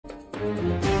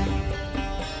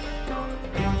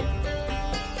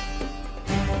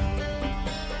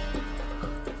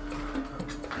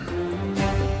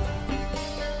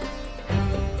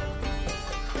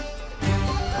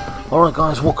Alright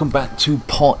guys, welcome back to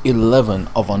part 11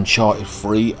 of Uncharted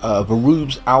 3,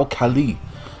 Varub's KHALI.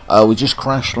 We just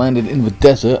crash landed in the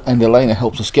desert and Elena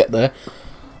helps us get there.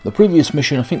 The previous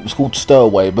mission I think was called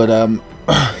Stowaway, but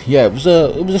yeah, it was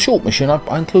a short mission.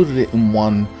 I included it in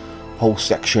one whole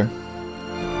section.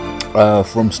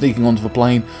 From sneaking onto the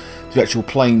plane to the actual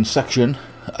plane section,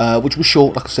 which was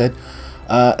short, like I said.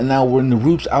 And now we're in the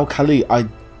Varub's KHALI.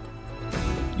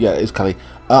 Yeah, it is KHALI.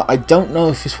 I don't know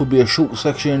if this would be a short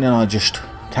section and I just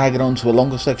tag it on to a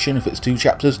longer section if it's 2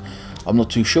 chapters. I'm not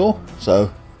too sure,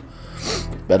 so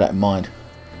bear that in mind.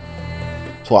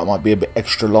 So it might be a bit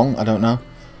extra long, I don't know.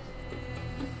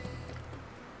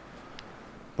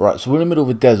 Right, so we're in the middle of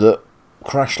a desert,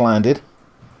 crash landed,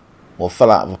 or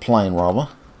fell out of a plane rather.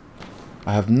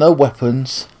 I have no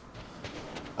weapons,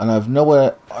 and I have no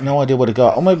idea where to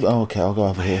go. Oh, maybe. Oh, okay, I'll go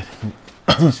over here.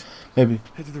 Maybe.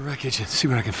 Head to the wreckage and see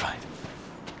what I can find.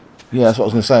 Yeah, that's what I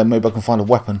was going to say. Maybe I can find a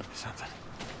weapon. Something.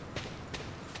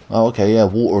 Oh, okay, yeah,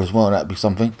 water as well. That'd be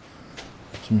something.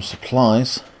 Some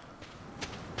supplies.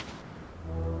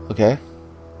 Okay.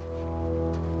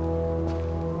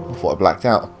 I thought I blacked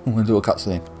out. I'm going to do a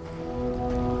cutscene.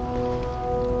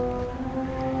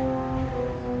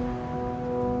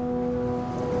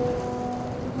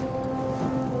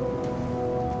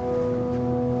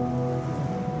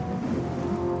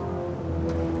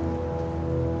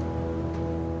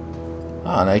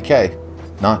 Ah, an AK.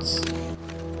 Nice.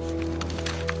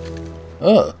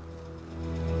 Oh.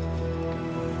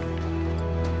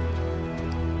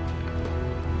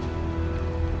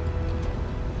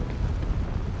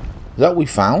 Is that what we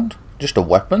found? Just a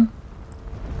weapon?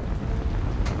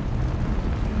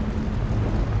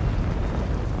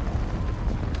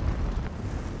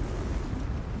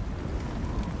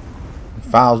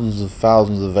 Thousands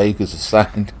of acres of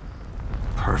sand.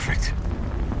 Perfect.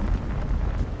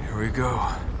 Here we go.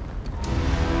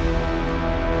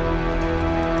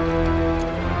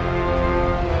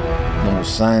 Normal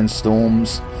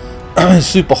sandstorms. It's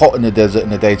super hot in the desert in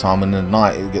the daytime, and in the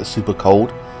night it gets super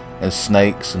cold. And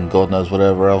snakes and God knows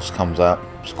whatever else comes out.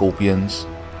 Scorpions.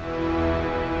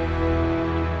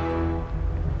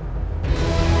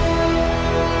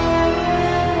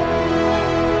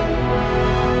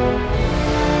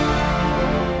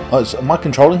 Oh, am I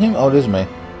controlling him? Oh, it is me.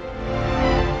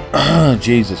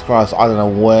 Jesus Christ, I don't know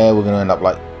where we're going to end up.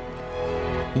 Like,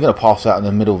 we're going to pass out in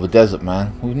the middle of the desert,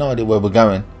 man. We've no idea where we're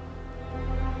going.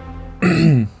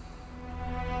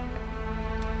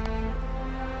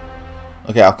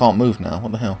 Okay, I can't move now.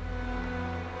 What the hell?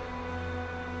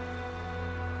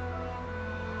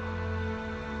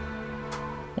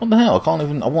 What the hell? I can't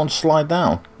even... I want to slide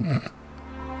down.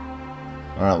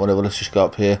 Alright, whatever. Let's just go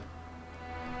up here.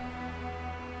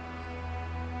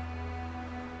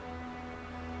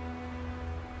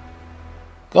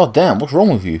 God damn, what's wrong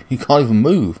with you? You can't even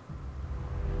move.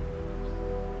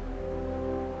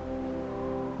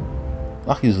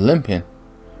 Like he's limping.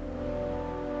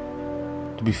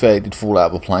 To be fair, he did fall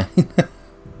out of a plane.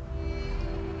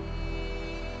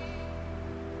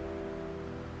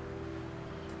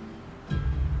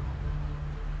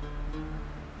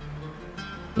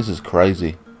 This is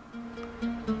crazy.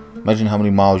 Imagine how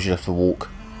many miles you have to walk.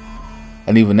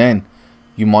 And even then,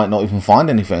 you might not even find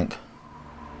anything.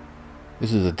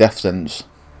 This is a death sentence.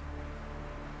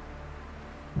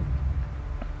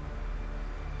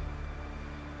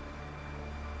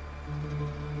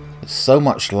 There's so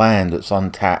much land that's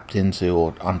untapped into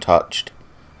or untouched.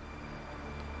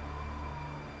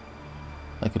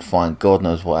 They could find God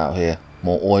knows what out here.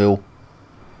 More oil.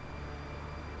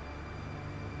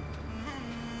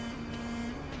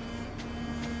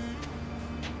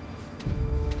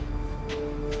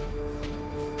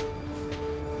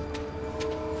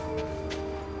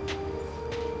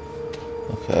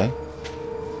 Okay.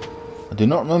 I do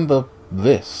not remember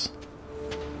this.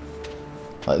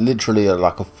 Like literally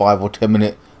like a 5 or 10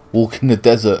 minute walk in the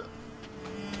desert.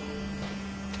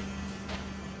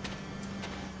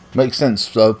 Makes sense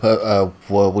though,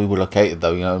 where we were located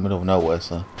though, you know, in the middle of nowhere,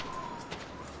 so.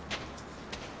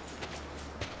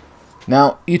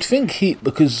 Now, you'd think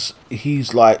because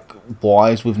he's like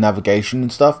wise with navigation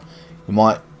and stuff, you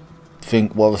might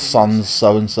think, well, the sun's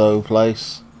so-and-so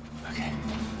place. Okay.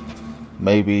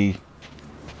 Maybe,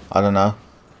 I don't know.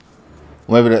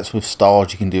 Maybe that's with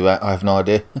stars you can do that, I have no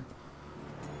idea.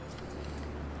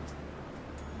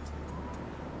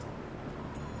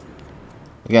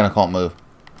 Again, I can't move.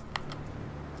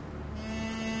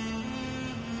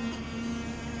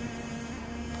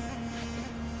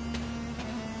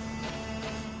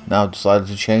 Now I've decided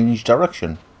to change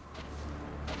direction.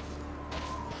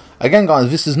 Again,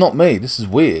 guys, this is not me. This is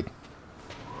weird.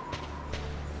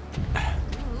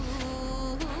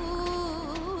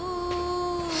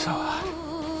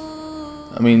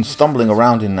 I mean, stumbling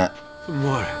around in that. Some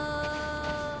water.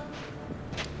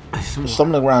 Some water.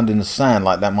 Stumbling around in the sand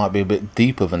like that might be a bit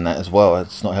deeper than that as well.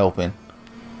 It's not helping.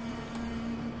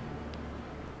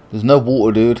 There's no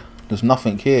water, dude. There's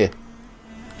nothing here.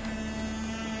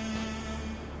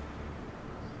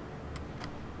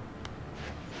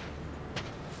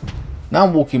 Now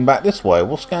I'm walking back this way.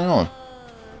 What's going on?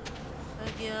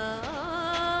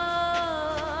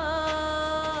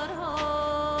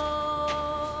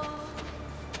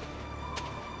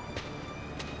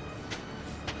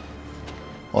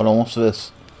 Hold on, what's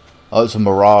this? Oh, it's a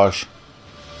mirage.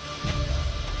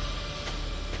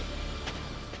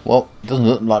 Well, it doesn't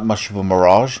look like much of a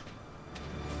mirage.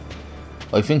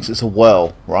 Oh, he thinks it's a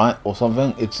well, right? Or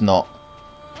something? It's not.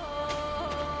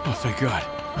 Oh, thank God.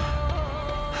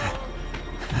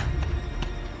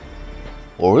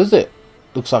 Or is it?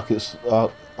 Looks like it's, I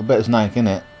bet it's nank,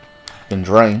 innit? Been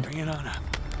drained. Bring it on up.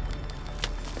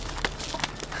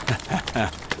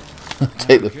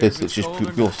 Take the piss, it's just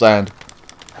pure sand.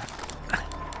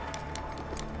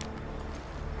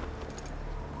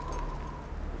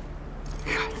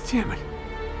 God damn it.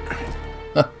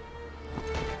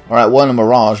 Alright, it wasn't a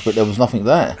mirage, but there was nothing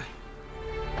there.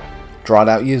 Dried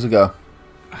out years ago.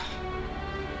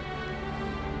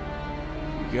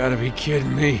 You gotta be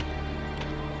kidding me.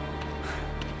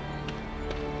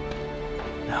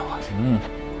 Now what?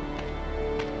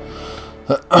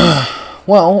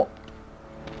 Well,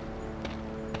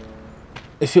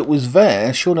 if it was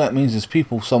there, sure that means there's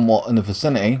people somewhat in the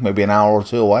vicinity, maybe an hour or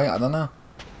two away, I don't know.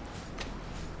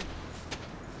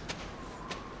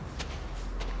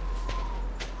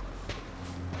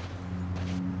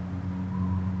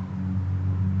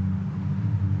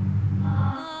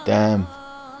 Damn.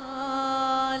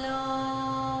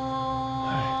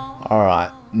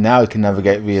 Alright, now we can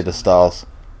navigate via the stars.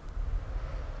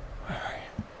 Where are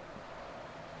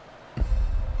you?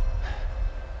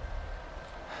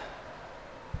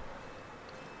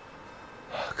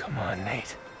 Oh, come on,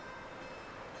 Nate.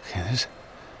 Okay, this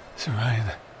is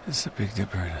Orion. This is the Big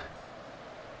Dipper.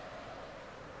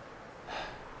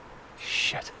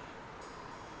 Shit.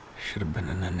 Should have been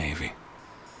in the Navy.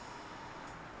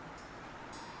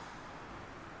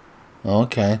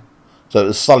 Okay. So it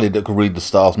was Sully that could read the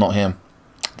stars, not him.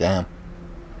 Damn.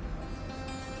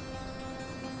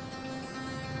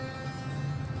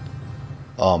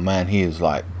 Oh man, he is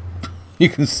like... You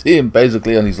can see him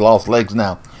basically on his last legs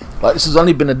now. Like, this has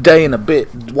only been a day and a bit.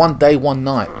 1 day, 1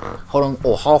 night. Hold on.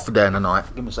 Or half a day and a night.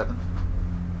 Give me a second.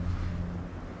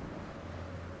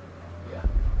 Yeah.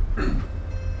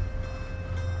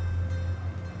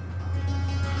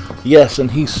 Yes, and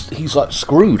he's like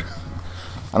screwed.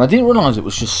 And I didn't realise it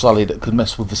was just Sully that could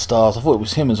mess with the stars. I thought it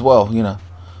was him as well, you know.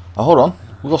 Oh, hold on.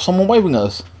 We've got someone waving at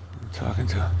us. I'm talking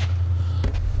to him.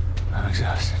 I'm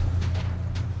exhausted.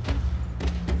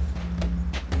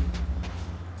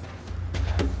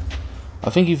 I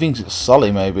think he thinks it's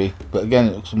Sully, maybe. But again,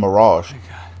 it looks a mirage.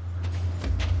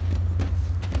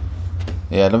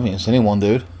 Yeah, I don't think it's anyone,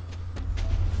 dude.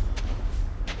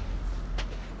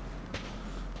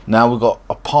 Now we've got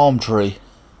a palm tree.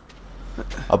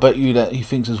 I bet you that he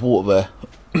thinks there's water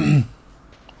there.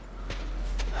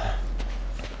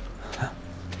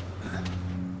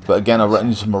 But again, I reckon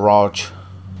it's a mirage.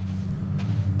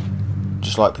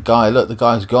 Just like the guy. Look, the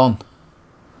guy's gone.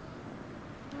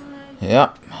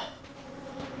 Yep.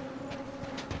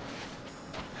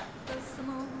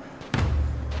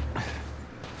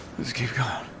 Let's keep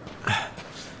going.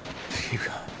 Let's keep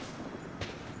going.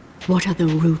 What are the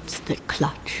roots that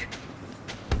clutch?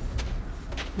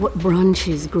 What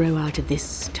branches grow out of this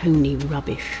stony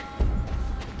rubbish?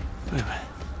 Wait a minute.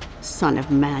 Son of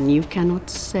man, you cannot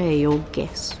say or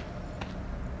guess.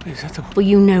 Is that the... For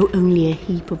you know only a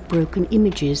heap of broken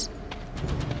images,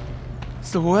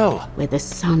 It's the well. where the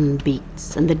sun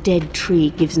beats and the dead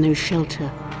tree gives no shelter,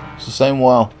 It's the same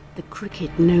well. the cricket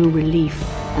no relief,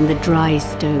 and the dry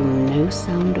stone no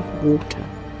sound of water.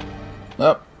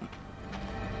 Yep.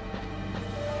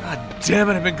 God damn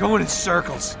it, I've been going in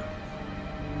circles.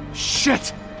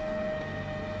 Shit!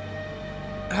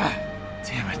 Ah,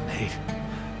 damn it,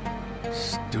 Nate.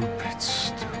 Stupid,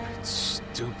 stupid,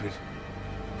 stupid.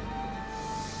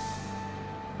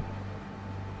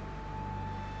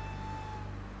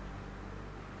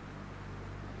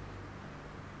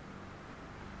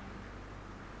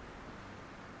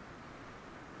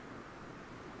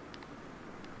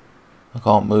 I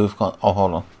can't move. Can't. Oh,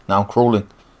 hold on. Now I'm crawling.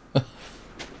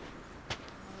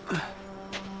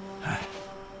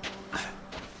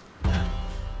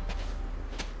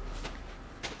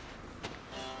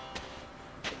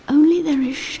 Only there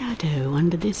is shadow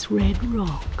under this red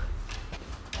rock.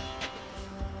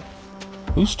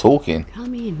 Who's talking?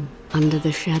 Come in under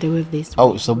the shadow of this.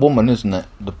 Oh, it's a woman, isn't it?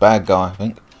 The bad guy, I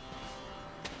think.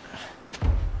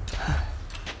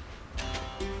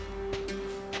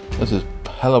 This is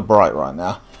hella bright right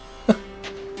now.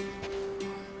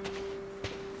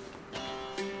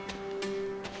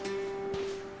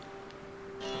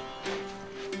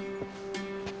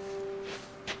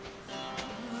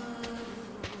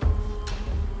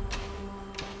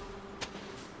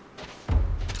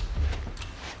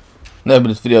 Name of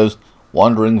this video is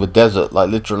Wandering the Desert, like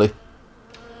literally.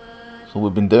 That's all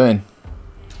we've been doing.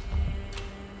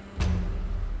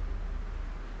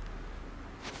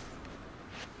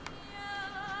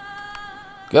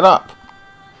 Get up!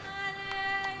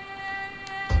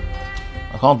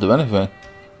 I can't do anything.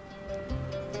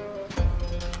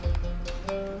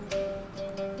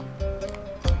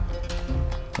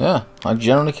 Yeah, I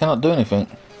generally cannot do anything.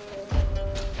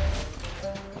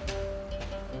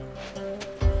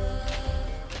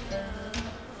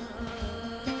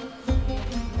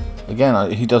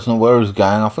 Again, he doesn't know where he's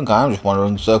going. I think I am just wandering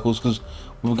in circles because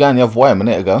we were going the other way a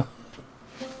minute ago.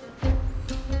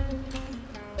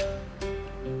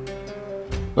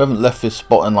 We haven't left this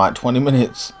spot in like 20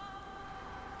 minutes.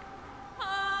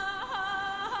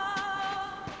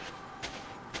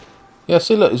 Yeah,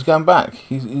 see, look, he's going back.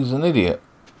 He's an idiot.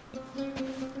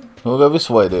 We'll go this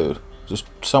way, dude. Just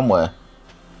somewhere.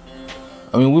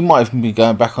 I mean, we might even be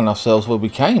going back on ourselves where we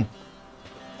came.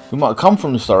 We might have come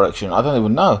from this direction. I don't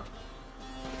even know.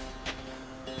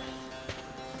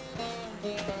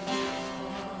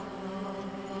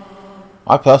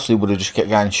 I personally would have just kept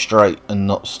going straight and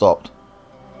not stopped.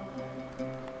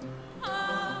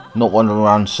 Not wandering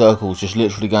around in circles, just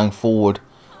literally going forward.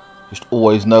 Just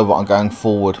always know that I'm going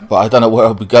forward, but I don't know where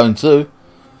I'll be going to.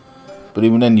 But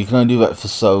even then, you can only do that for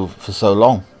so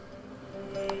long.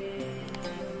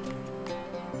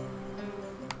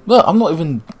 Look, I'm not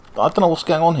even. I don't know what's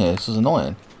going on here. This is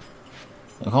annoying.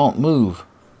 I can't move.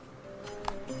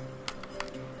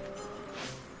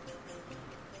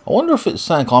 I wonder if it's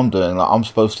something I'm doing, like I'm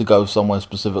supposed to go somewhere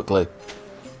specifically.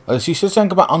 She said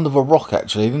something about under the rock,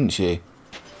 actually, didn't she?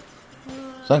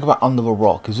 Something about under the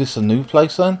rock. Is this a new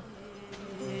place then?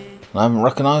 I haven't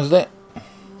recognised it.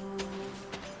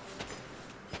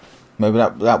 Maybe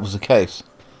that was the case.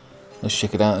 Let's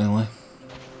check it out anyway.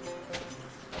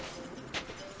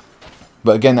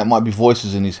 But again, that might be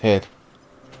voices in his head.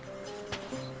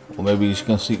 Or maybe he's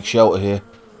going to seek shelter here.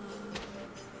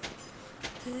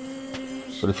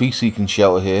 But if he's seeking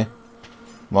shelter here,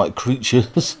 like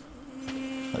creatures,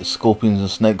 like scorpions and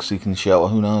snakes seeking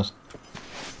shelter, who knows?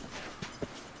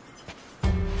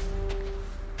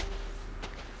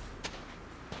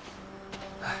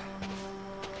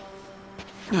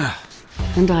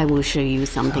 And I will show you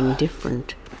something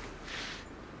different.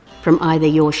 From either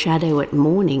your shadow at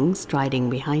morning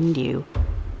striding behind you,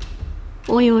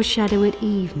 or your shadow at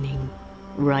evening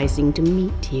rising to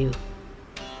meet you.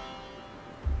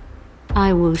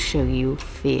 I will show you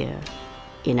fear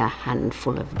in a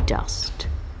handful of dust.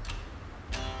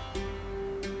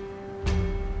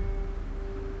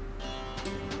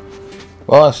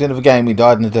 Well, that's the end of the game. He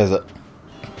died in the desert.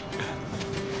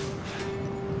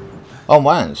 Oh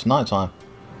man, it's night time.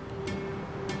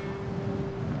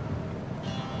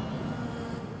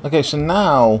 Okay, so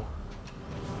now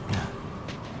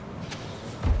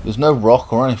there's no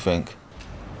rock or anything.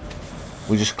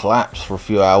 We just collapsed for a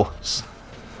few hours.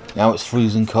 Now it's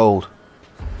freezing cold.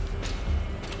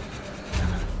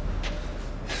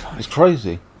 It's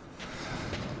crazy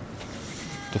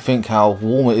to think how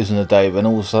warm it is in the day, then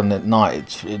all of a sudden at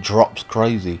night it drops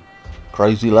crazy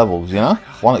levels, you know?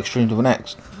 One extreme to the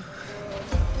next.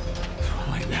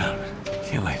 Lay down.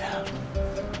 Can't lay down.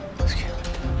 Just can't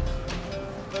lay down.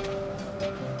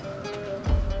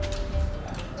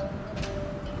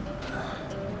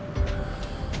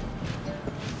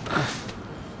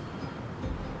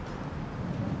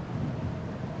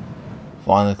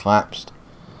 Finally collapsed.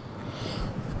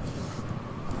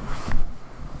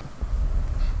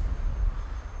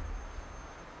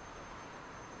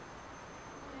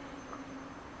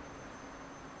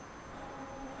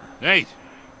 Nate!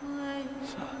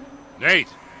 Nate!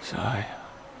 Sorry.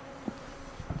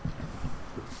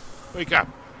 Wake up.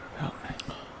 Help me.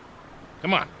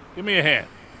 Come on, give me a hand.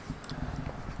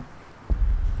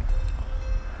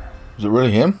 Is it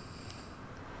really him?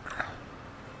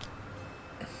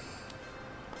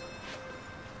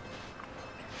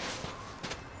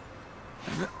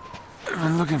 I've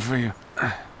been looking for you.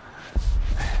 I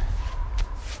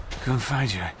couldn't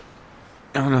find you. I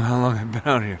don't know how long I've been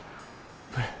out here.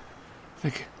 But I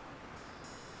think...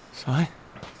 Sully?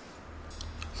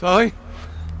 Sully?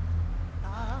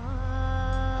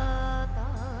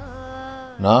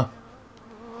 No?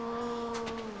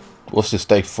 What's this,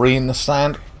 day 3 in the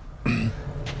sand?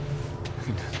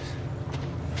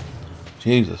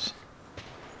 Jesus.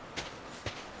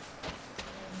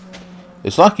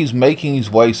 It's like he's making his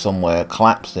way somewhere,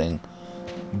 collapsing,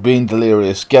 being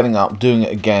delirious, getting up, doing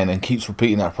it again, and keeps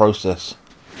repeating that process.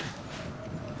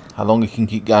 How long he can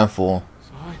keep going for,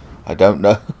 Sorry. I don't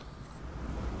know.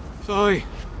 Sorry.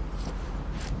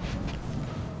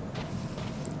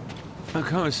 I'm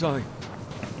coming, Sully.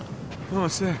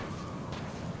 Almost there.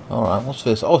 Alright, what's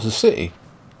this? Oh, it's a city.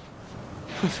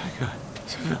 Oh, thank God.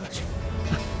 It's a village.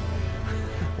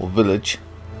 Or village.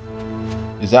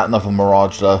 Is that another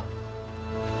mirage, though?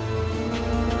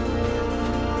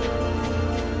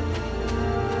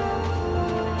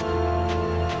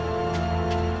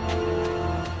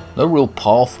 No real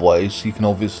pathways you can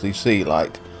obviously see,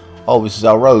 like, oh, this is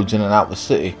our roads in and out the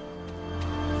city.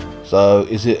 So,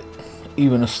 is it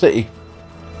even a city?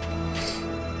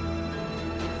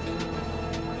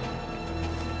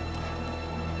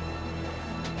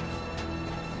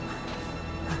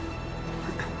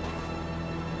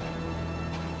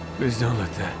 Please don't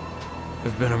let that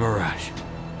have been a mirage.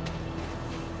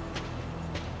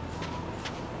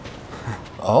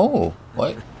 Oh,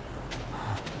 wait.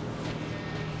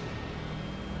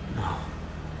 No.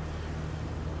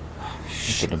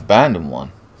 It's an abandoned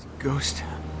one. It's a ghost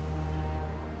town.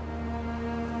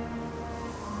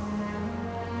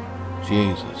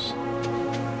 Jesus.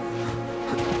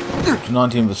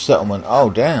 19 of the settlement. Oh,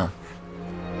 damn.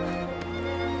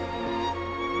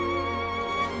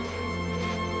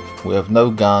 We have no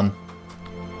gun.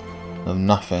 No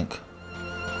nothing.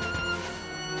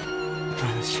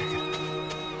 Alright, let's check it.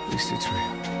 At least it's real.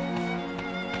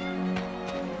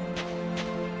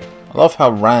 I love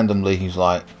how randomly he's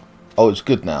like, oh, it's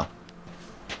good now.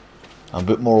 I'm a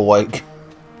bit more awake.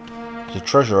 There's a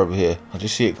treasure over here. I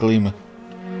just see it gleaming.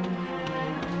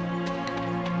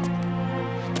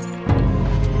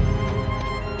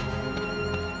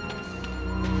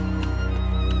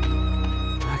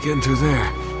 Not getting through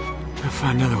there. I'll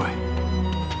find another way.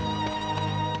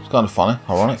 It's kind of funny,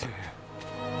 ironic.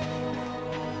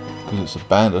 Because it's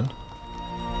abandoned.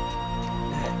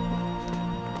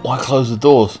 Why close the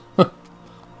doors?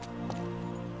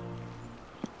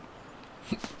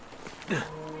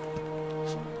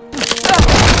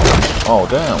 Oh,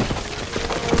 damn.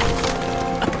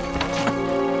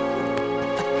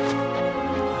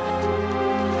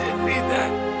 Didn't need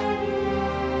that.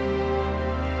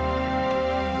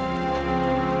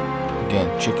 Again,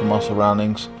 checking my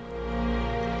surroundings.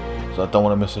 Because I don't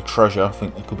want to miss a treasure. I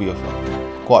think there could be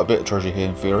quite a bit of treasure here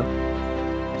in theory.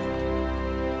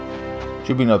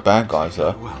 Should be no bad guys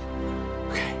though. Well,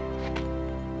 okay.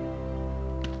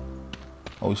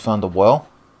 Oh, we found a well.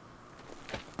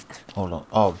 Hold on.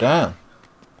 Oh, damn.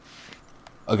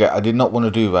 Okay, I did not want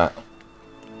to do that.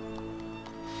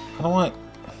 How do I...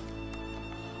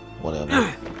 Whatever.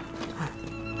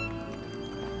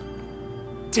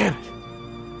 Damn it.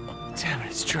 Damn it,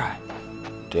 it's dry.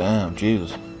 Damn,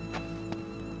 Jesus.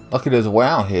 Lucky there's a way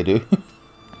out here, dude.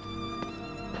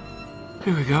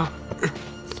 Here we go.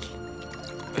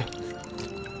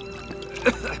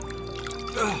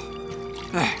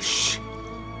 Ah, shh.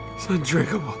 It's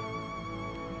undrinkable.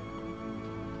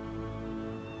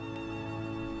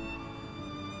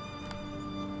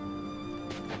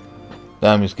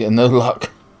 Damn, he's getting no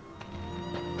luck.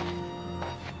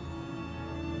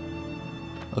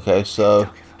 Okay, so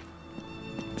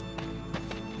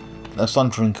that's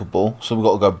undrinkable. So we've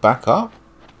got to go back up?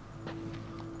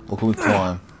 Or can we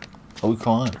climb? Oh, we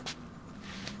climb.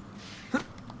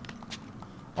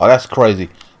 Oh, that's crazy.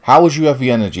 How would you have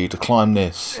the energy to climb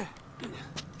this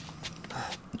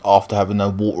after having no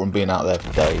water and being out there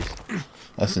for days?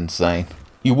 That's insane.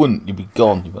 You wouldn't. You'd be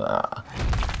gone. You'd be like, ah.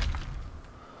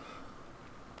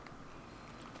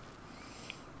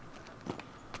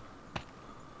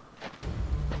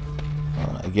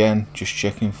 Alright, again, just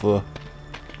checking for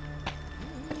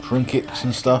trinkets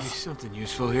and stuff. Something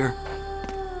useful here.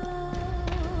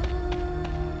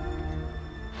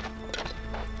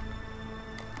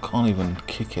 Can't even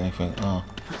kick anything. Oh.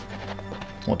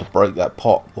 I want to break that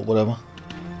pot, but whatever.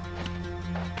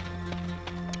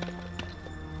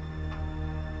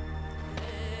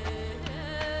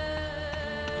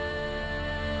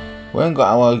 We haven't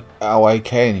got our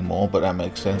AK anymore, but that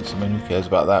makes sense. I mean, who cares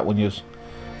about that when you're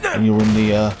in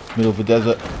the middle of the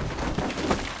desert?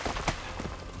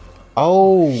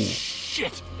 Oh!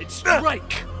 Shit! It's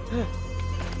strike!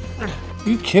 Are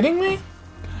you kidding me?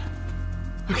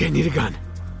 Okay, need a gun.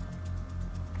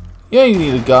 Yeah, you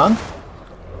need a gun.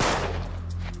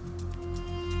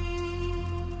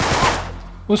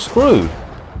 We're screwed.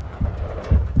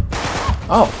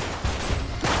 Oh.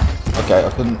 Okay, I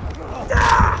couldn't.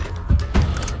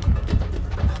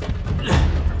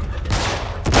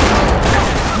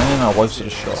 Man, I wasted a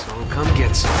shot. So come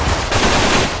get some.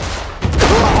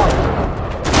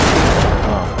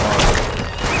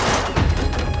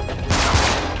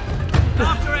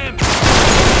 After him!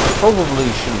 Probably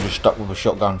should have just stuck with a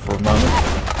shotgun for a moment.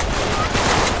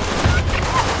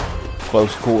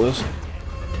 Close quarters.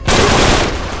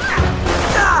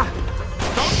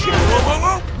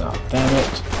 Oh, damn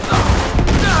it.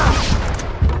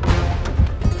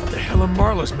 What the hell are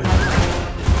Marlowe's men?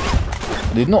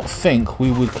 I did not think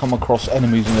we would come across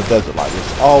enemies in the desert like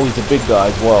this. Oh, he's a big guy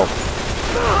as well.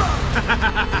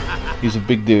 He's a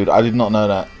big dude. I did not know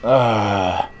that.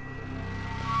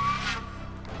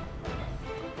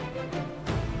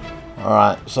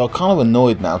 Alright, so I'm kind of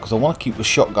annoyed now because I want to keep the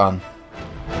shotgun.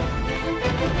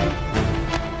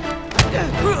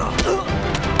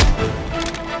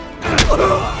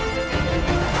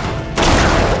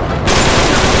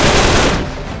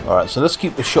 Alright, so let's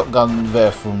keep the shotgun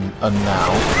there from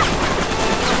now.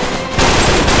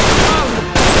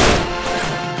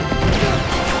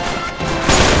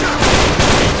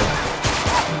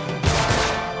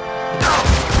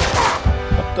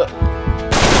 What the?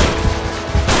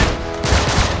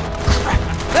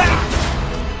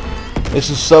 This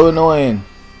is so annoying.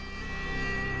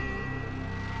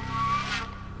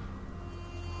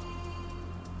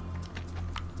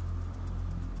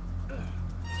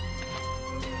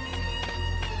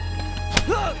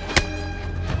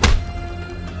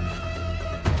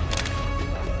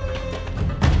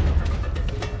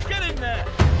 Get in there!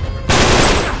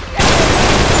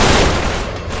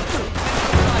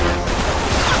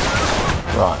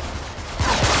 Right.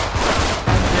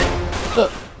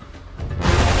 Look.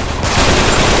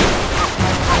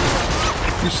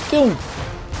 You still...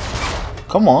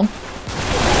 Come on.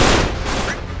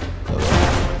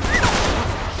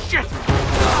 Shit!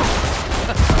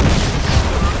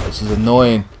 This is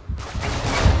annoying.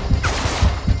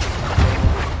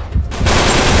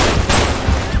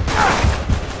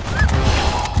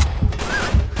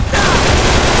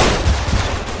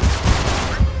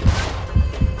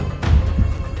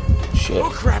 Shit. Oh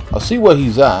crap! I see where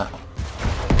he's at.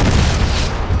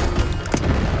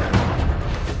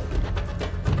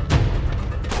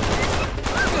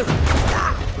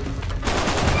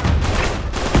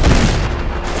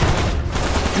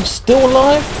 He's still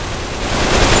alive?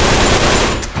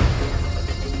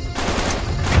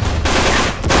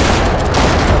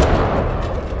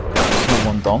 There's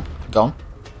one done. Gone.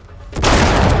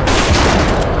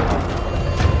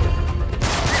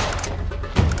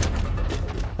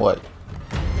 Wait.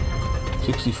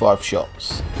 65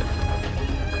 shots.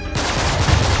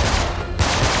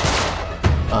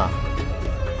 Ah.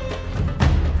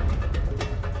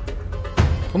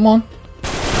 Come on.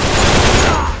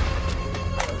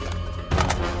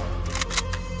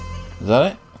 Is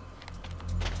that it?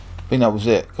 I think that was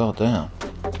it. God damn.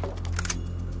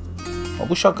 I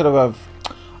wish I could have.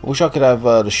 I wish I could have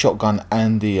the shotgun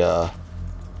and the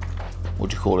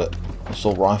what do you call it?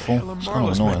 Assault rifle. What the It's hell are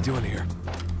kind of Marlowe's men annoying. doing here?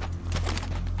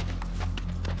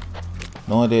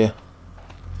 No idea.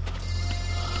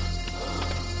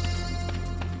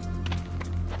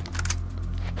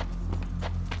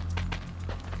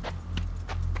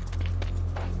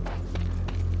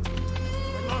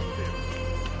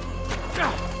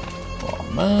 Oh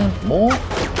man, more?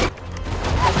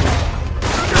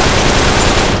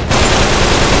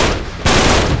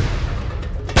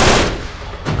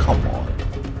 Come on.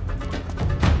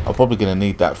 I'm probably gonna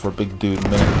need that for a big dude in a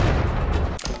minute.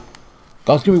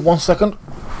 Guys, give me 1 second.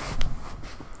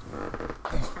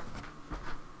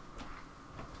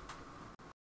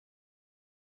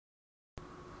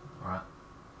 Alright.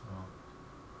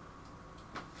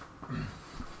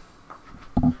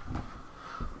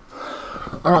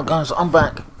 Alright guys, I'm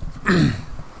back.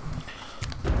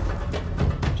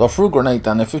 So I threw a grenade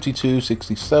down there, 52,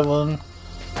 67.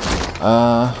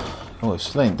 Oh, it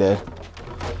still ain't dead.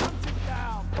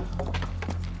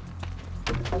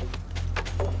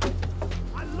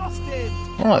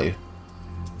 Where are you?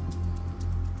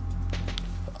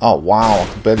 Oh wow, I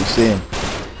can barely see him.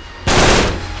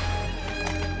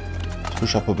 Let's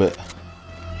push up a bit.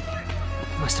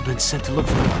 Must have been sent to look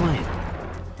for the plane.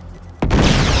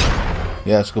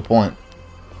 Yeah, that's a good point.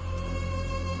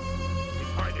 He's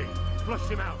hiding. Flush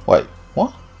him out. Wait,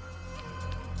 what?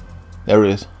 There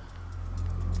he is.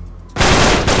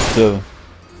 Two.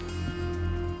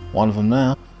 One of them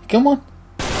now. Come on.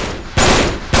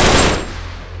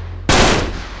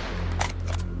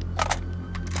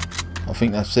 I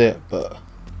think that's it, but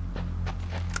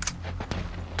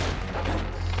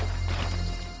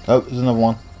Oh, there's another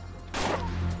one.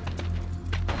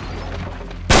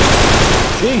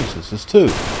 Jesus, there's two.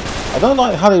 I don't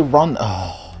like how they run.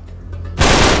 Oh.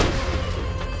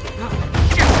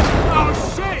 Oh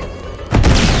shit!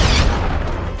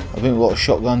 I think we've got a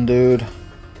shotgun, dude.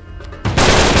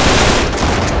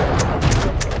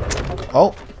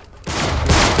 Oh.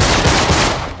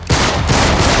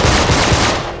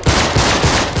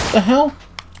 What the hell?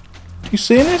 You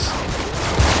seeing this?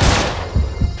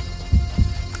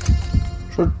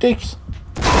 It's ridiculous.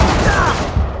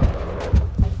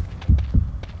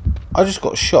 I just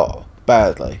got shot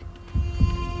badly.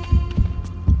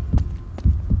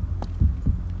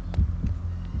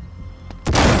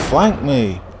 Flank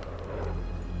me.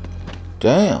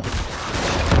 Damn.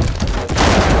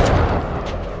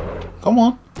 Come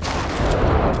on.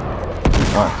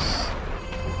 Nice.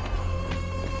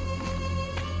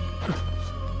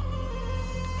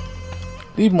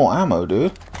 Need more ammo,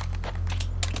 dude.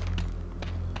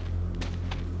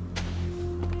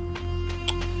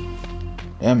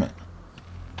 Damn it.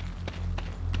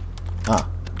 Ah.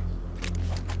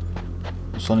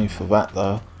 It's only for that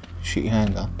though. Shoot your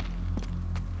handgun.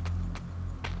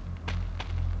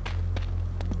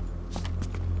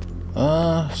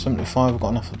 75, I've got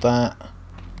enough of that.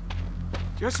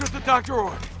 Just what the doctor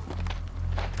ordered.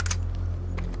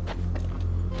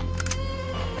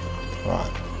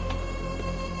 Right.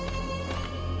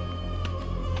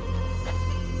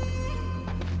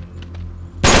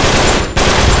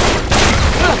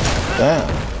 Damn.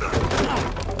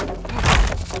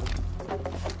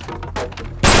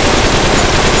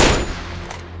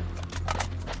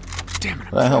 Damn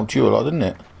it. That helped you a lot, didn't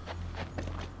it?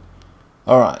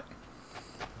 Alright.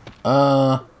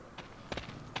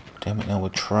 Damn it, now we're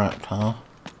trapped, huh?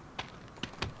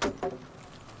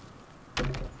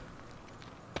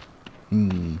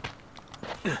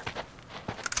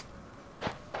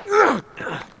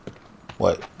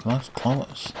 Wait, can I just climb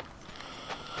this?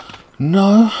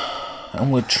 No.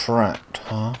 And we're trapped,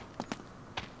 huh?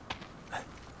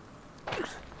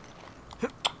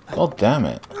 God damn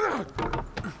it.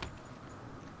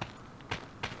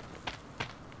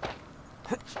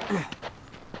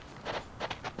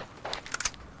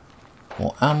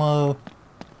 More ammo.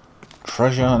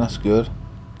 Treasure, that's good.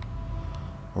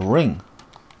 A ring.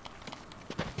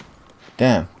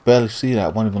 Damn, barely see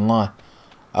that, won't even lie.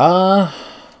 I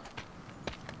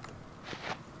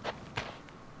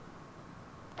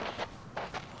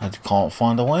just can't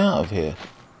find a way out of here.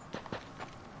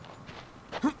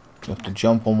 You have to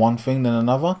jump on one thing then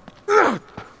another.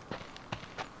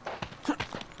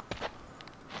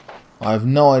 I have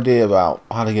no idea about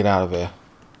how to get out of here.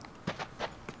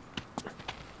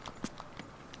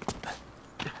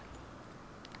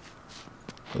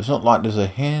 It's not like there's a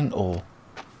hint or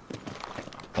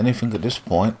anything at this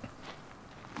point.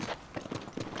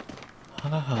 How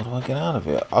the hell do I get out of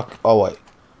here? Oh wait.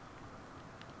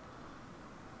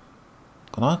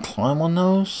 Can I climb on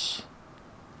those?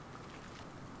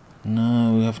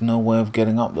 No, we have no way of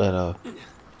getting up there though.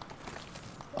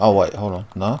 Oh wait, hold on.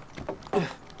 No?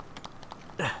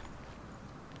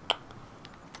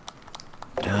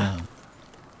 Damn.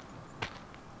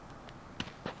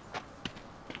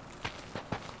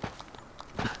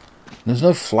 There's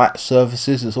no flat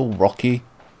surfaces, it's all rocky.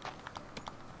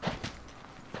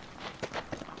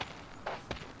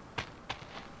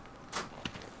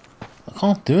 I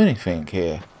can't do anything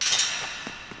here.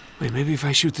 Wait, maybe if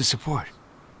I shoot the support.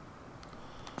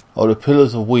 Oh, the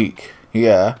pillars are weak.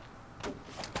 Yeah.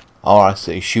 Oh, I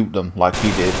see. Shoot them like he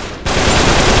did.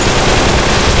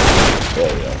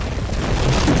 There you go.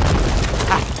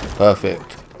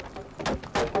 Perfect.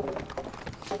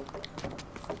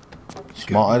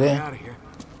 Smart idea. Out of here.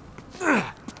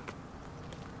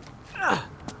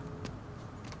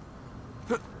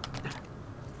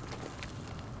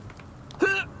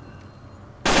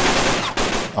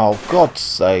 Oh, God's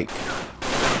sake.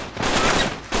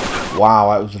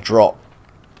 Wow, that was a drop.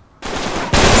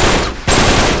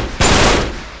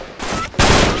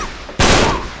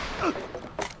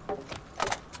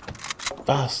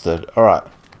 Bastard. Alright.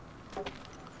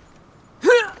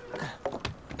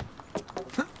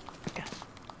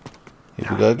 Here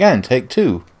we go again. Take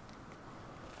two.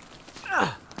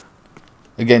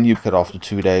 Again, you cut after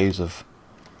 2 days of...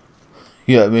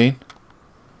 You know what I mean?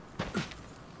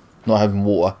 Not having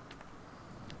water.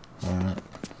 Alright.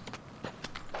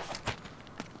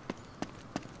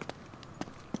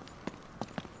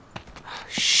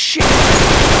 Shit!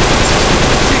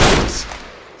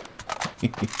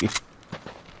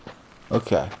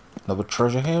 Okay. Another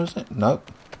treasure here, is it?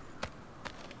 Nope.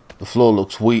 The floor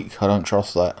looks weak. I don't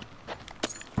trust that.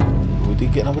 We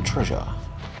did get another treasure.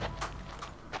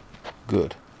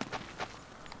 Good.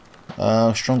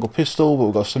 Stronger pistol, but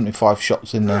we've got 75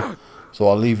 shots in there, so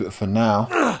I'll leave it for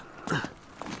now.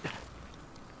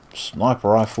 Sniper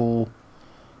rifle.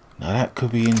 Now that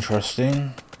could be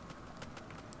interesting.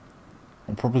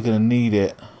 I'm probably going to need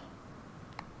it.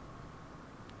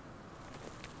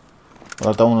 But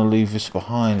I don't want to leave this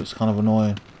behind, it's kind of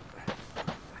annoying.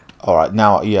 Alright,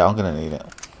 now, yeah, I'm going to need it.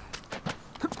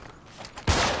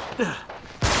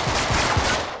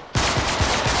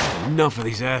 Enough of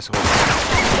these assholes.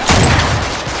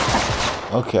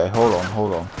 Okay, hold on,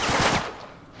 hold on.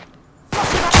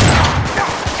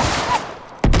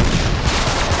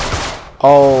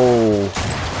 Oh.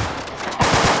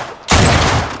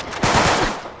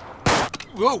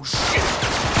 Whoa, shit!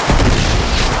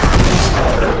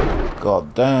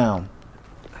 God damn.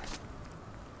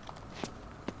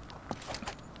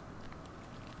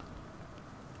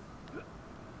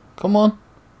 Come on.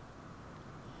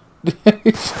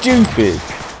 It's stupid.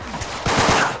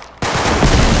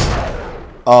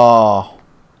 Oh.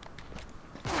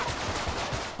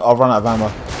 I'll run out of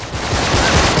ammo.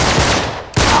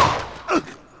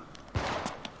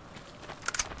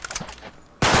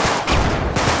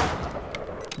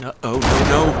 No, oh, no,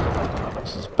 no.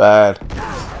 This is bad.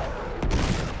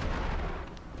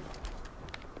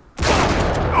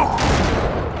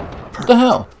 What the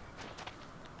hell?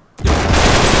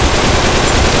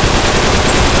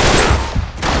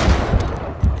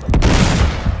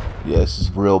 Yeah, this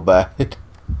is real bad.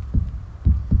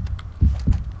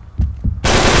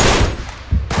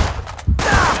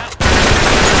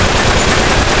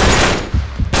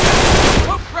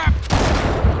 Oh, crap!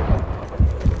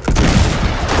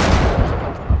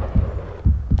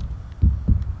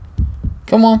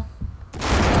 Come on.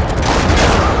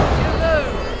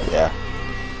 Yeah.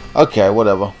 Okay,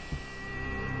 whatever.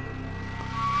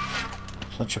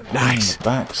 Such a pain in the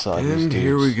backside. And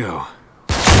here we go.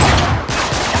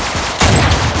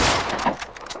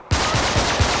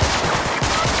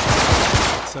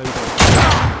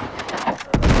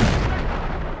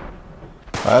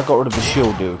 I got rid of the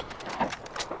shield, dude.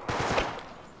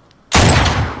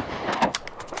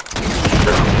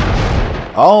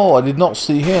 Oh, I did not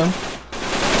see him.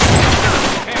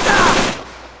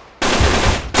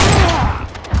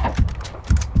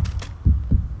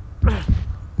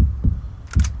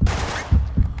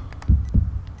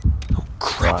 Oh,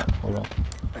 crap. Right, hold on.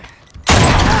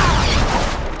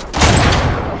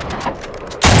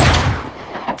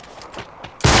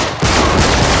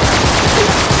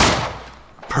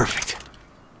 Perfect.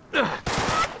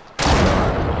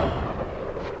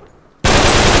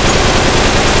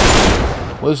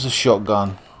 Where's the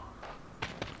shotgun?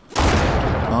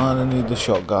 I don't need the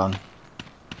shotgun.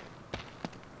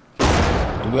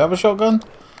 Do we have a shotgun?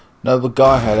 No, the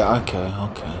guy had it. Okay,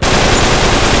 okay.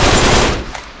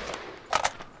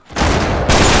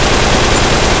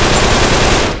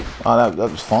 Oh, that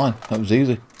was fine. That was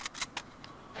easy.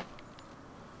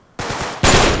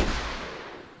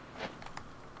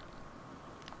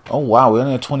 Oh wow, we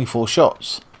only had 24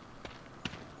 shots.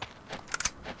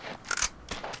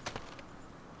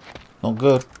 Not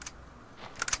good.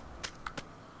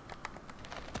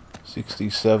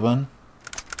 67.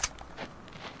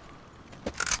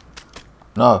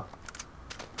 No.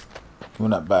 Give me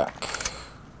that back.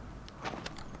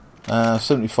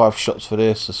 75 shots for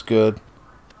this, that's good.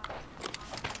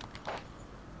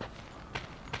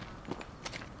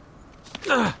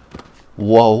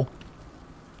 Whoa.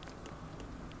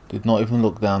 Did not even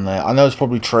look down there. I know there's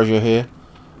probably treasure here.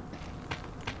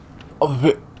 I'm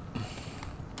a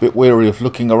bit weary of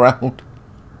looking around.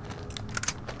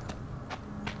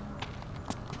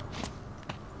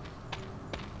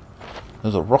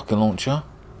 There's a rocket launcher.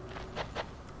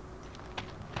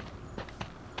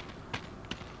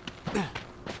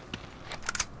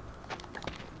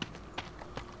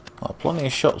 Oh, plenty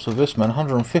of shots of this man.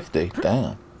 150.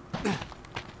 Damn.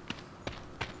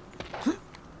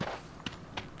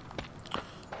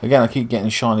 Again, I keep getting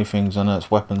shiny things. I know it's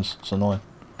weapons. It's annoying.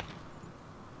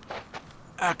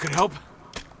 That could help.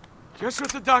 Just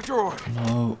what the doctor ordered.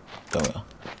 No. There we are.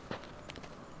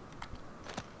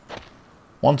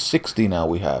 160 now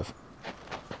we have.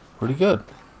 Pretty good.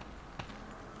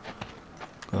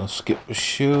 Gonna skip the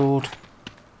shield.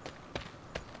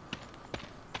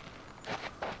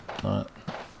 Alright.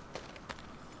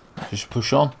 Just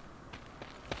push on.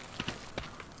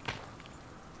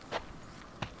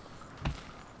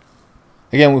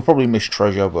 Again, we probably missed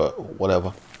treasure, but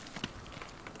whatever.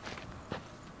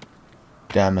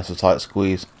 Damn, that's a tight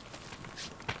squeeze.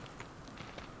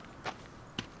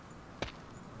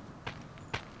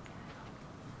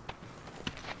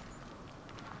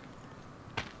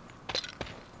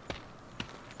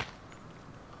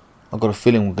 I've got a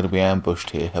feeling we're going to be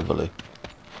ambushed here heavily.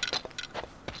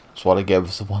 That's why they gave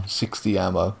us the 160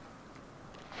 ammo.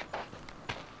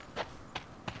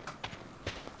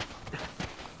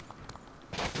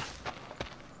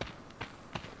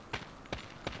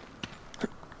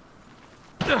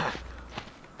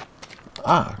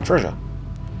 Ah, treasure.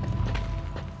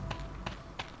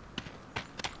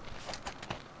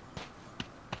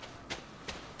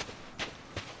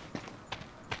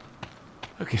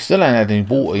 Okay. Still ain't had any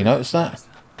water, you notice that?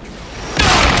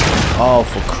 Oh,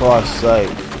 for Christ's sake.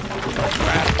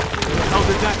 How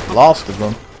did that? Last of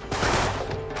them.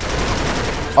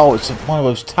 Oh, it's one of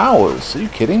those towers. Are you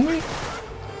kidding me?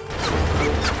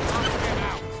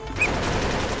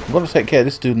 I've got to take care of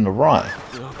this dude on the right.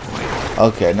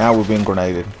 Okay, now we're being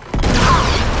grenaded.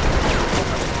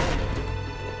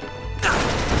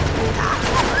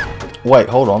 Wait,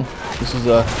 hold on. This is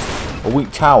a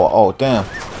weak tower. Oh, damn.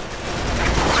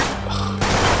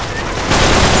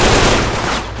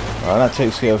 Alright, that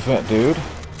takes care of it, dude.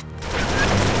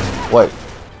 Wait.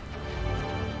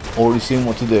 Already seen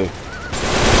what to do.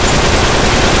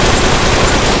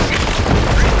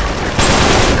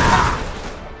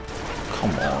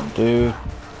 Come on, dude.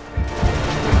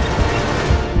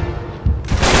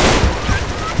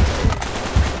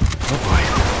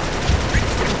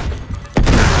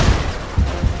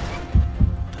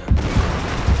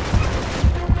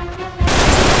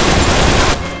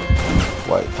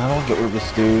 Wait, how do I get rid of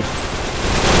this dude?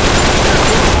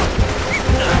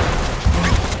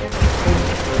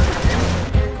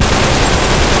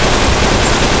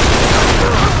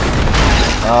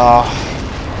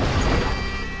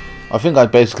 I think I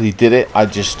basically did it. I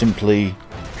just simply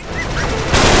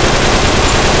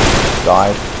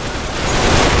died.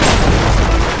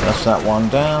 That's that one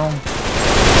down.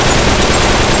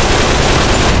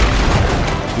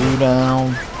 2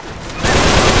 down.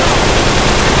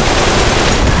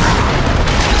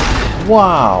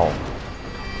 Wow.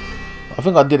 I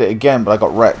think I did it again, but I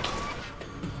got wrecked.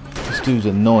 This dude's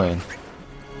annoying.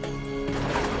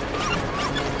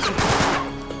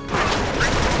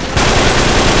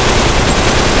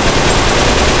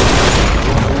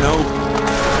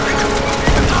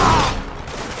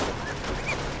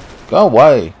 Go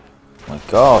away. My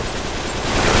God.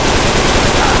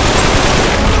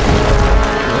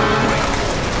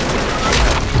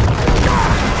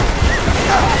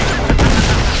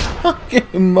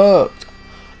 Getting murked.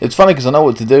 It's funny because I know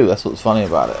what to do. That's what's funny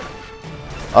about it.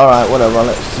 Alright, whatever.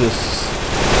 Let's just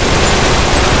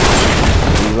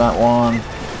do that one.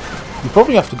 You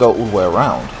probably have to go all the way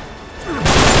around.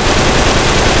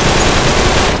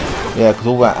 Yeah, because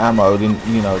all that ammo didn't,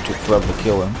 you know, took forever to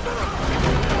kill him.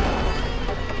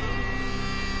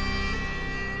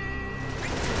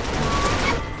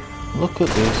 Look at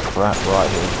this crap right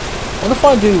here. What if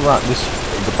I do right this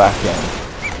at the back end?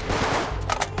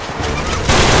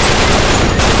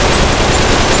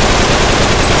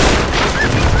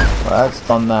 Right, that's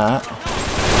done that.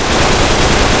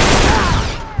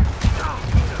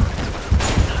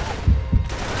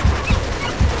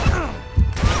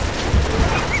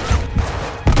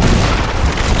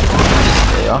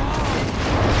 There you are.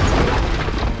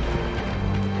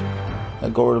 I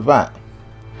got rid of that.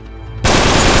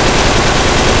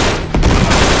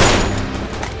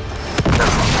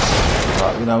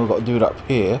 Now we've got to do it up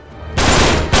here.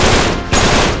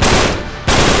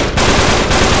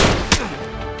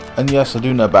 And yes, I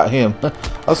do know about him.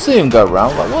 I'll see him go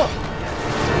around like what?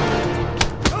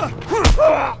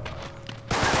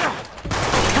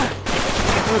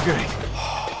 Okay.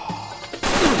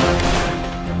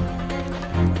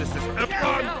 This is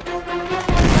F1.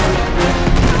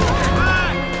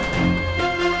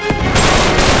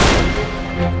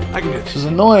 I can do This is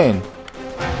annoying.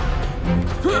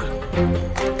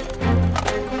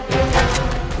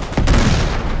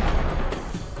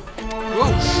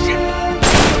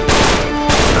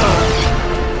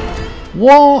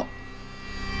 What?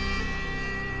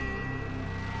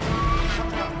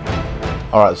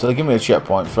 Alright, so they give me a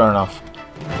checkpoint, fair enough.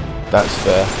 That's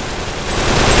fair.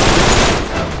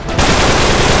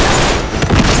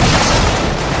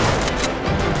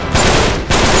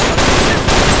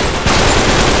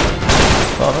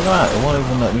 Oh, look at that, it won't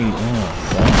even let me...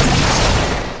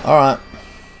 Oh, alright.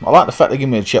 I like the fact they give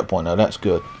me a checkpoint though, that's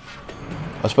good.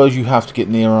 I suppose you have to get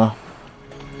nearer.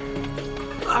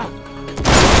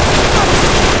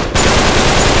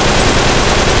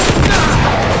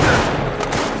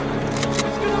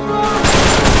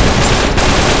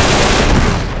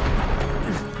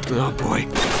 Oh boy.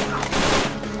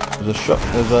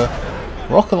 There's a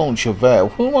rocket launcher there.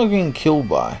 Who am I getting killed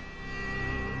by?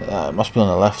 It must be on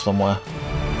the left somewhere.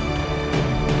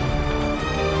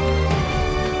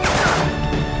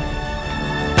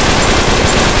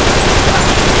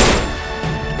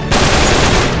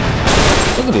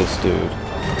 Look at this dude.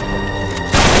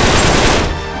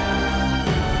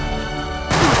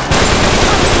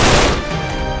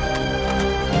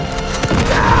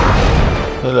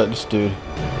 Hey, look, this dude.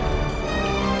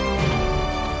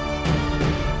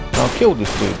 I'll kill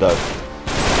this dude though.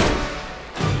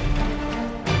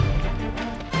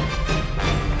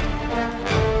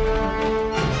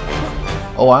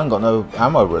 Oh, I ain't got no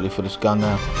ammo really for this gun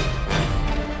now.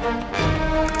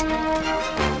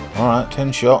 Alright,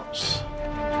 10 shots.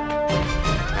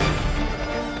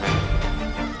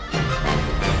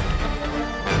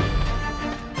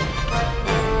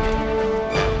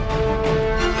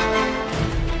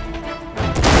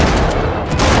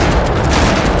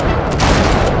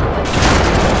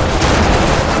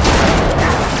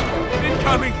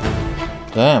 Incoming!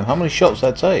 Damn, how many shots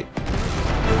did that take?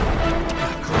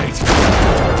 Great.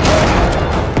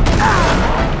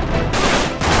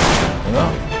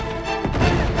 Yeah.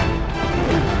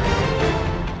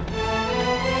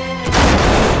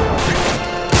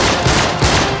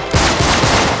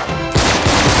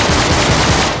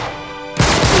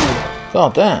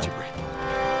 God damn.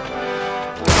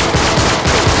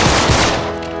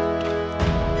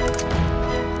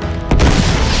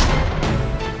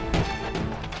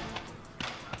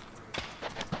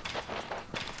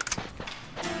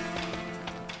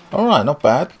 Alright, not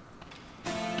bad.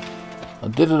 I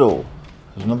did it all.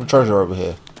 There's another treasure over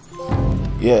here.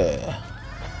 Yeah.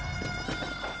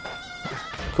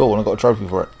 Cool, and I got a trophy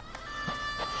for it.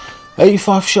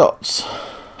 85 shots.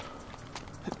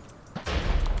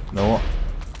 You know what?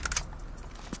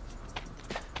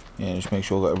 Yeah, just make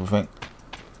sure I got everything.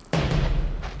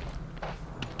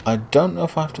 I don't know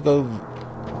if I have to go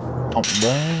up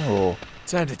there or...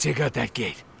 Time to take out that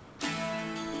gate.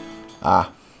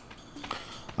 Ah.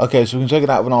 Okay, so we can take it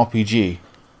out of an RPG.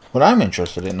 What I'm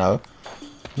interested in though,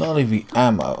 not only the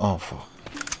ammo... Oh, fuck.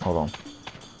 Hold on.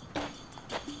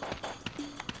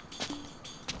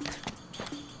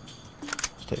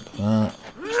 Let's take that.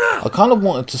 I kind of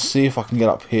wanted to see if I can get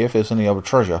up here if there's any other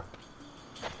treasure.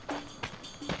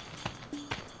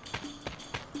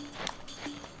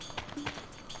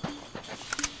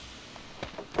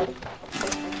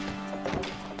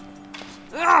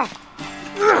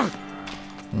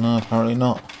 No, apparently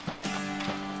not.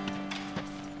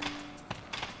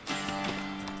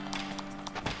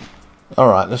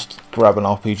 Alright, let's grab an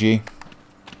RPG.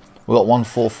 We got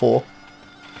 144.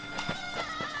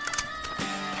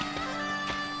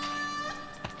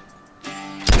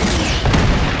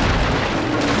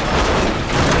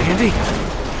 Andy?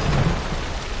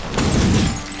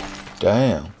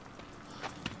 Damn.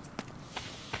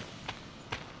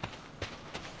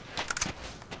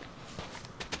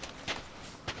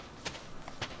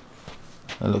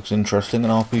 That looks interesting,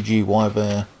 an RPG, why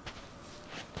there?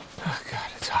 Oh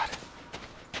god, it's hot.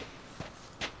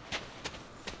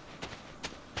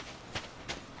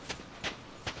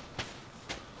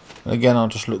 And again, I'll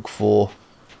just look for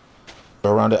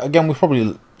around it. Again, we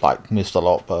probably like missed a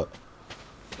lot, but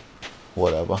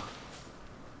whatever.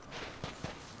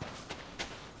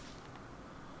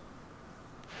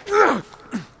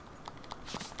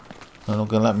 They're not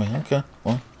gonna let me. Okay,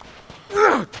 well.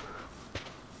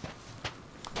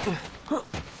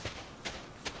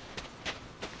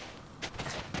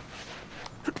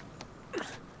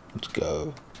 Let's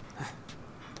go.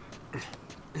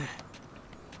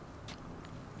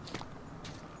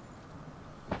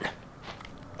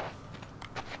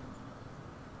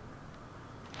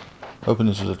 Hoping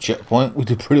this is a checkpoint. We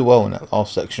did pretty well in that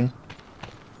last section.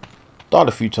 Died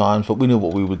a few times, but we knew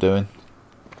what we were doing.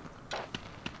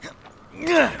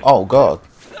 Oh god.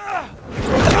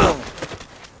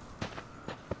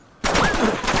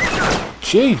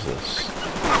 Jesus.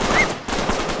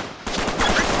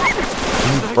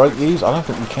 Can we break these? I don't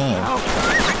think we can.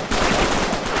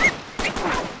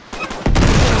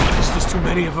 There's just too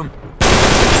many of them.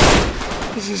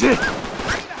 This is it.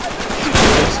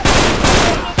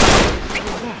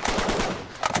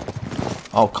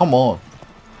 Oh, come on.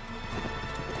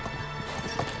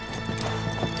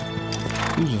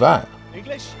 Who's that?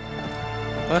 English?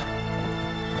 What?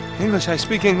 English, I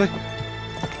speak English.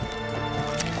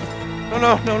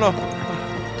 No.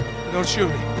 Don't shoot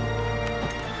me.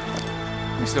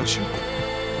 Please don't shoot me.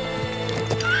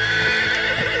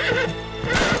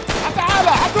 تعال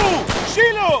عدو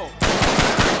شيله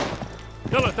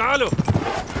يلا تعالوا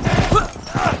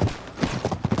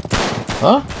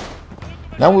Huh?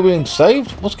 Now we're being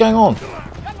saved? What's going on?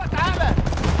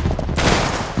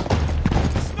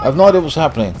 I have no idea what's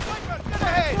happening.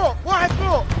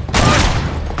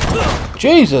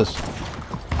 Jesus!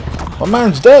 My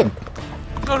man's dead!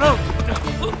 No.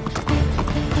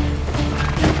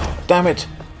 damn it.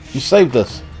 You saved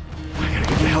us. I gotta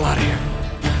get the hell out of here.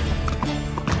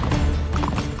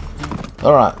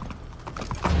 Alright.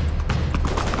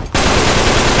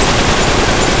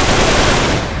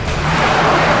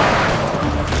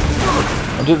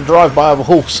 I did a drive-by of a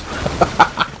horse.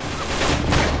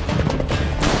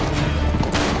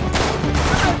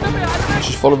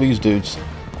 Just follow these dudes.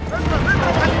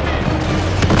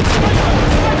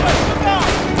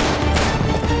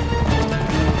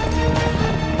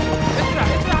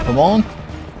 Come on.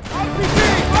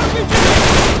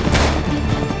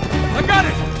 I got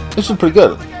it. This is pretty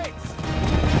good.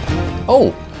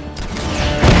 Oh.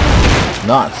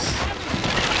 Nice.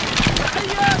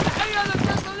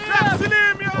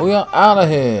 We are out of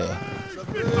here.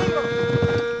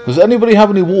 Does anybody have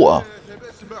any water?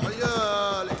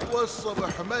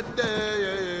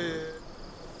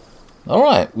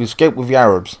 Alright, we escaped with the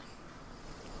Arabs.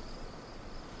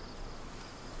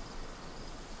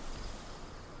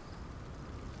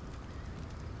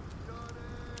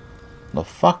 The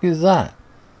fuck is that?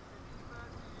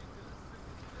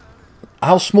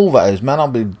 How small that is, man. I'll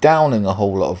be downing a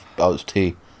whole lot of those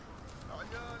tea.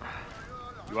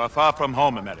 You are far from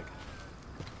home, American.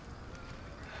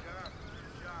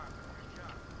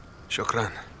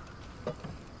 Shukran.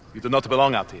 You do not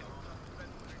belong out here.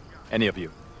 Any of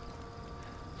you.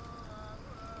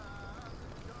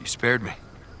 You spared me.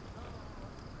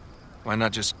 Why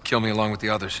not just kill me along with the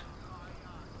others?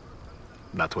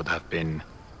 That would have been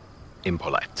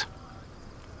impolite.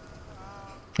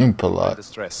 Impolite.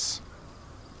 Distress.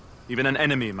 Even an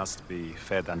enemy must be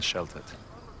fed and sheltered.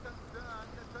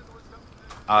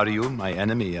 Are you my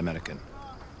enemy, American?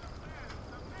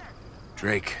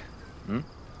 Drake.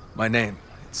 My name.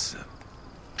 It's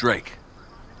Drake.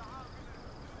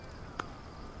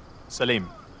 Salim.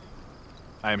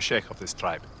 I am Sheikh of this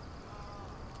tribe.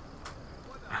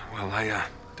 Well, I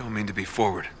don't mean to be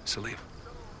forward, Salim.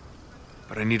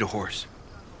 But I need a horse.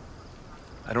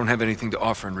 I don't have anything to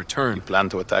offer in return. You plan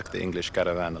to attack the English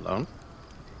caravan alone?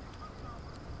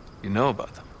 You know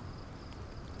about them.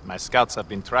 My scouts have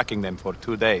been tracking them for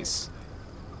 2 days.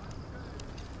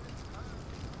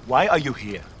 Why are you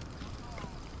here?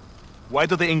 Why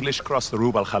do the English cross the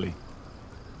Rub al-Khali?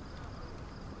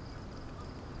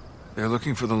 They're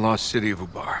looking for the lost city of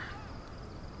Ubar.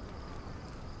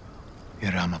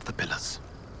 Hiram of the Pillars.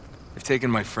 They've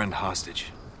taken my friend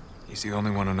hostage. He's the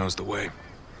only one who knows the way.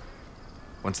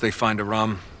 Once they find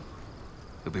Aram,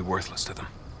 he'll be worthless to them.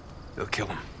 They'll kill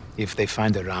him. If they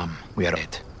find Hiram, we are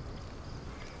dead.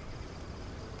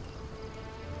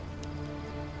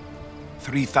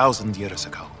 3,000 years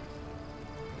ago,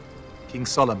 King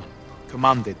Solomon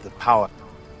commanded the power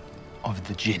of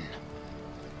the Jinn,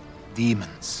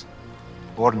 demons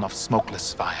born of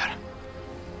smokeless fire,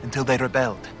 until they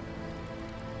rebelled.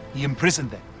 He imprisoned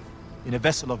them in a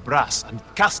vessel of brass and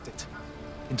cast it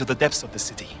into the depths of the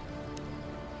city.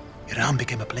 Iran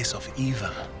became a place of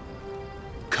evil,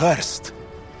 cursed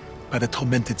by the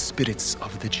tormented spirits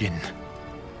of the Jinn.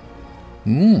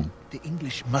 The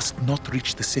English must not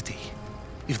reach the city.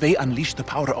 If they unleash the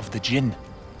power of the Jinn...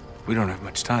 We don't have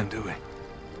much time, do we?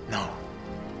 No.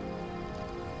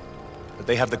 But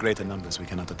they have the greater numbers. We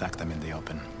cannot attack them in the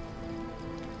open.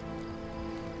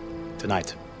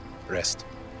 Tonight, rest.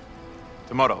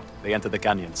 Tomorrow, they enter the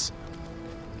canyons.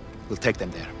 We'll take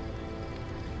them there.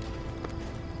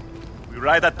 We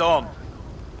ride at dawn.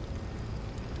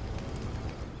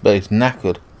 But he's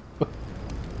knackered.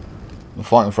 We're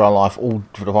fighting for our life all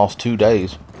for the past 2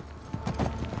 days.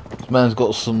 This man's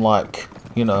got some, like,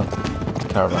 you know,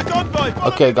 caravan.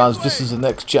 Okay, guys, this is the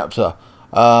next chapter.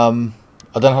 I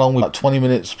don't know how long we, like 20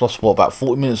 minutes plus what, about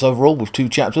 40 minutes overall with 2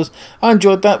 chapters. I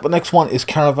enjoyed that. But next one is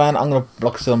Caravan. I'm gonna,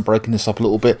 like I said, I'm breaking this up a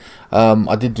little bit.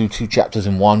 I did do 2 chapters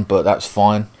in one, but that's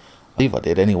fine. I believe I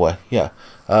did anyway. Yeah.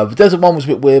 The desert one was a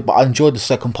bit weird, but I enjoyed the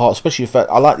second part, especially the fact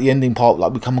I like the ending part.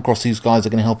 Like, we come across these guys, they're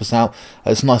going to help us out.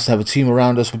 It's nice to have a team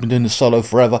around us. We've been doing this solo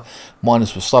forever,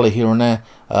 minus with Sully here and there.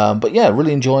 But yeah,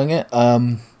 really enjoying it.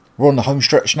 We're on the home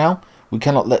stretch now. We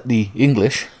cannot let the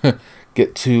English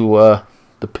get to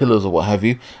the pillars or what have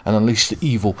you and unleash the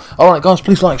evil. Alright guys,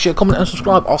 please like, share, comment and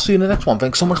subscribe. I'll see you in the next one.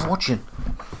 Thanks so much for watching.